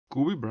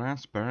Kobe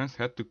Bryant's parents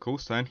had to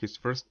co-sign his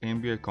first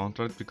NBA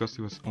contract because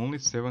he was only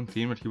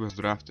 17 when he was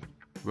drafted.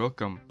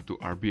 Welcome to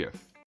RBF.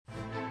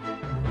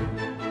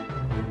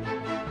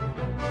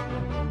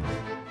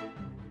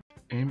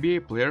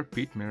 NBA player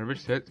Pete Maravich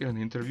said in an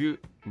interview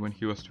when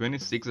he was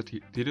 26 that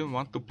he didn't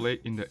want to play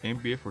in the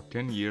NBA for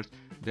 10 years,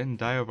 then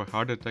die of a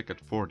heart attack at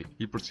 40.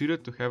 He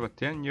proceeded to have a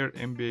 10-year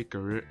NBA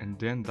career and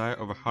then die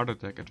of a heart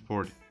attack at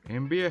 40.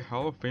 NBA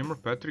Hall of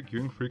Famer Patrick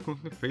Ewing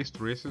frequently faced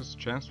racist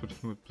chants when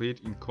he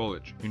played in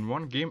college. In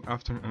one game,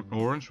 after an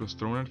orange was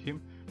thrown at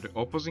him, the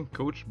opposing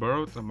coach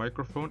borrowed a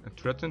microphone and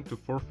threatened to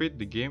forfeit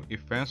the game if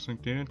fans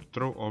continued to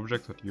throw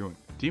objects at Ewing.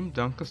 Tim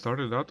Duncan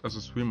started out as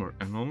a swimmer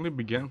and only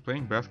began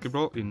playing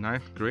basketball in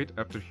 9th grade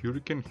after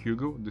Hurricane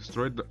Hugo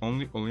destroyed the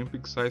only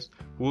Olympic-sized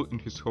pool in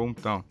his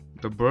hometown.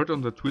 The bird on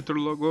the Twitter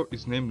logo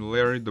is named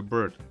Larry the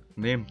Bird,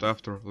 named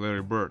after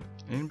Larry Bird.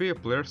 NBA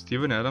player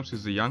Steven Adams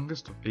is the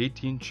youngest of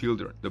 18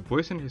 children. The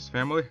boys in his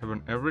family have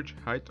an average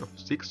height of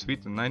 6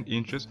 feet and 9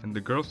 inches and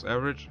the girls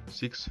average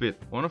 6 feet.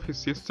 One of his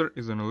sisters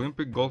is an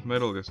Olympic gold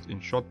medalist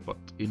in shot put.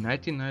 In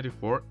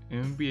 1994,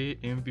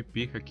 NBA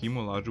MVP Hakeem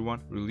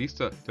Olajuwon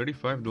released a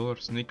 $35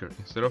 sneaker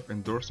instead of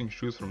endorsing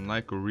shoes from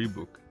Nike or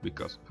Reebok,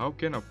 because how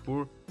can a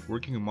poor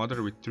working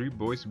mother with 3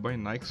 boys buy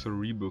Nikes or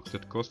Reeboks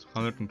that cost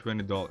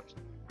 $120?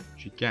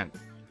 She can't.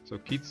 So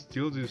kids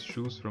steal these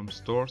shoes from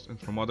stores and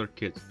from other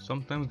kids.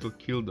 Sometimes they'll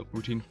kill them.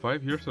 Within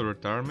 5 years of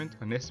retirement,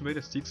 an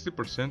estimated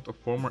 60% of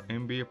former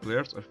NBA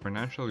players are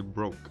financially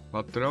broke.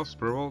 Latrell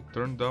Sprewell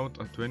turned down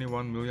a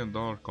 $21 million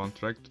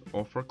contract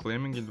offer,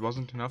 claiming it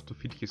wasn't enough to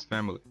feed his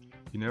family.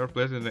 He never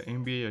played in the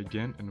NBA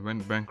again and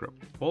went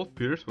bankrupt. Paul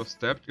Pierce was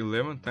stabbed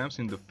 11 times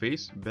in the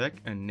face, back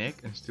and neck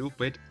and still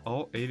played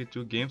all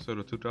 82 games of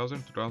the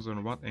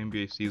 2000-2001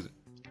 NBA season.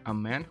 A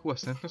man who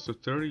was sentenced to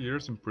 30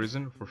 years in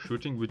prison for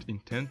shooting with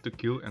intent to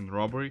kill and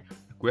robbery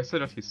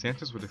requested that his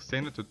sentence was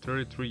extended to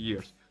 33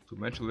 years to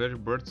match Larry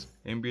Bird's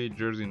NBA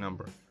jersey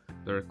number.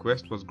 The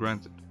request was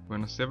granted.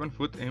 When a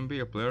 7-foot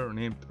NBA player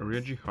named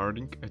Reggie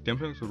Harding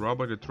attempted to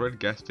rob a Detroit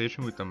gas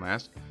station with a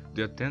mask,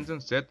 the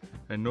attendant said,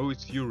 "I know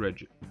it's you,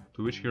 Reggie,"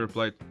 to which he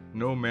replied,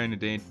 "No man,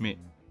 it ain't me."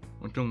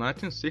 Until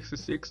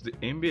 1966, the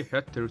NBA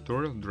had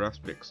territorial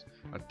draft picks.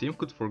 A team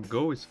could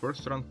forego its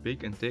first-round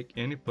pick and take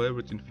any player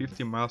within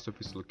 50 miles of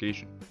its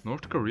location.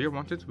 North Korea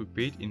wanted to be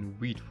paid in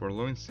wheat for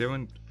allowing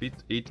 7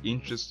 feet 8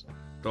 inches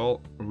tall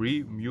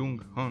Ri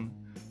Myung-hun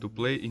to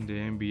play in the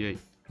NBA.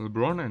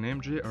 LeBron and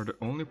MJ are the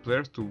only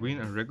players to win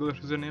a regular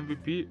season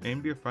MVP,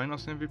 NBA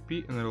Finals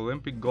MVP, and an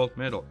Olympic gold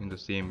medal in the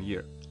same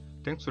year.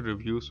 Thanks for the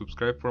review,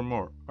 subscribe for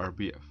more,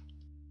 RBF.